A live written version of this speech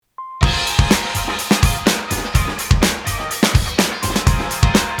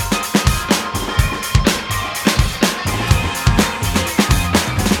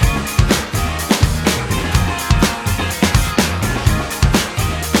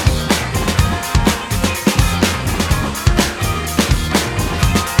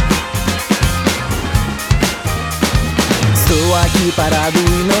aqui parado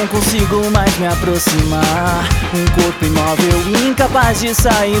e não consigo mais me aproximar. Um corpo imóvel, incapaz de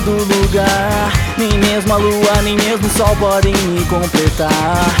sair do lugar. Nem mesmo a lua, nem mesmo o sol podem me completar.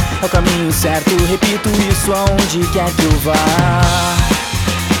 É o caminho certo, repito isso aonde quer que eu vá.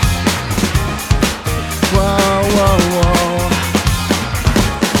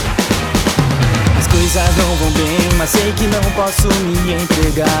 As coisas não vão bem, mas sei que não posso me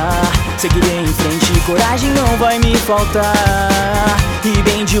entregar. Seguirei em frente, coragem não vai me faltar. E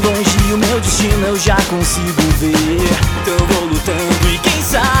bem de longe o meu destino eu já consigo ver. Então eu vou lutando e quem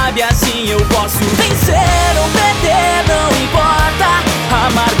sabe assim eu posso vencer ou perder, não importa.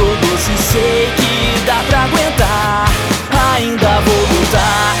 Amargo ou doce sei que dá pra aguentar. Ainda vou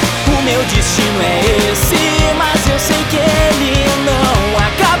lutar, o meu destino é esse, mas eu sei que ele não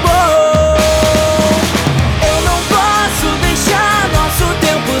acabou. Eu não posso deixar nosso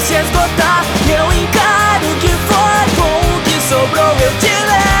tempo se esgotar. Eu encaro o que for, com o que sobrou eu te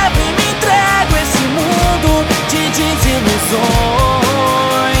levo e me entrego esse mundo de desilusões.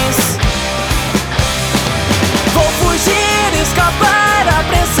 Vou fugir, escapar, a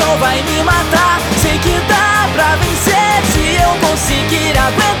pressão vai me matar. Sei que dá pra vencer se eu conseguir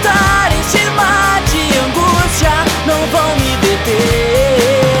aguentar este mar de angústia. Não vão me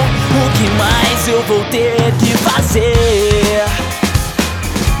deter, o que mais eu vou ter que fazer?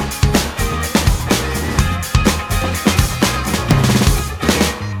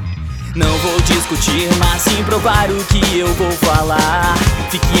 Não vou discutir, mas sim provar o que eu vou falar.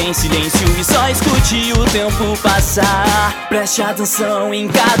 Fique em silêncio e só escute o tempo passar. Preste atenção em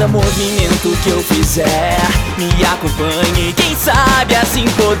cada movimento que eu fizer. Me acompanhe, quem sabe assim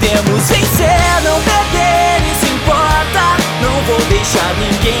podemos vencer. Não perder, isso importa. Não vou deixar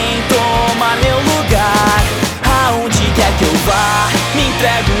ninguém tomar meu lugar. Aonde quer que eu vá, me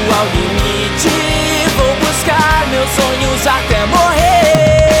entrego ao limite. Vou buscar meus sonhos até morrer.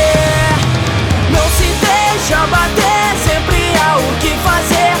 Não se deixa bater, sempre há o que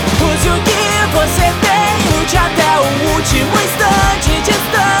fazer. Use o que você tem, lute até o último instante.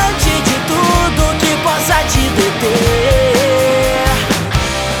 Distante de tudo que possa te deter.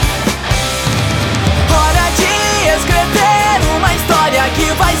 Hora de escrever uma história que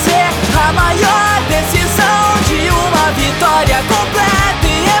vai ser a maior decisão de uma vitória completa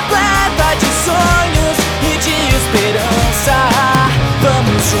e repleta de sonhos e de esperança.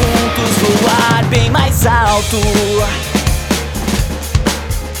 Vamos juntos voar bem mais alto.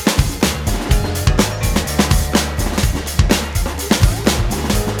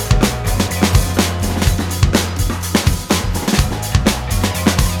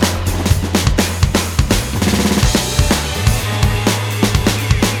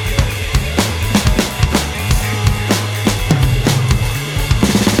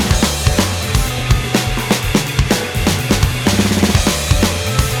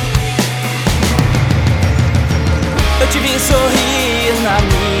 Eu te vi sorrir na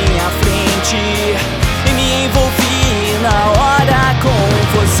minha frente e me envolvi na hora com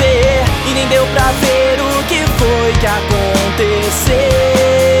você. E nem deu pra ver o que foi que aconteceu.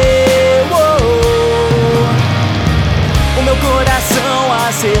 O meu coração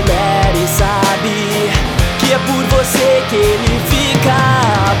acelera e sabe que é por você que ele fica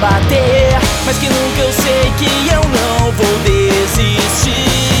a bater. Mas que nunca eu sei que eu não vou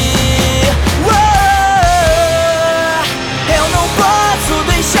desistir.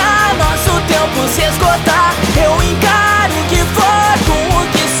 Deixar nosso tempo se esgotar. Eu encaro o que for, com o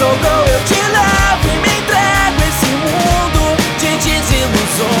que sobrou eu te levo e me entrego esse mundo de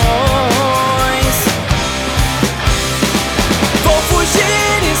desilusões. Vou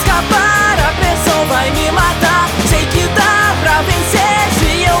fugir, escapar, a pressão vai me matar. Sei que dá pra vencer se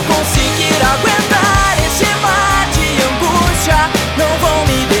eu conseguir aguentar este mar de angústia. Não vão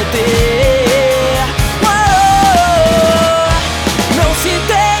me deter.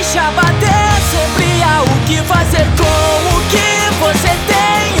 Bater, sempre há o que fazer com o que você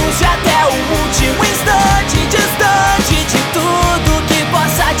tem. Use até o último instante, distante de tudo que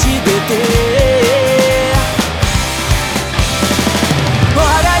possa te deter.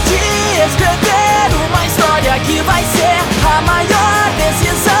 Hora de escrever uma história que vai ser a maior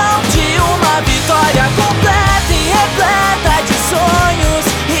decisão de uma vitória completa e repleta de sonhos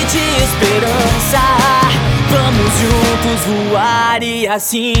e de esperança. Vamos juntos voar e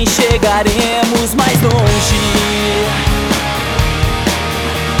assim chegaremos mais longe.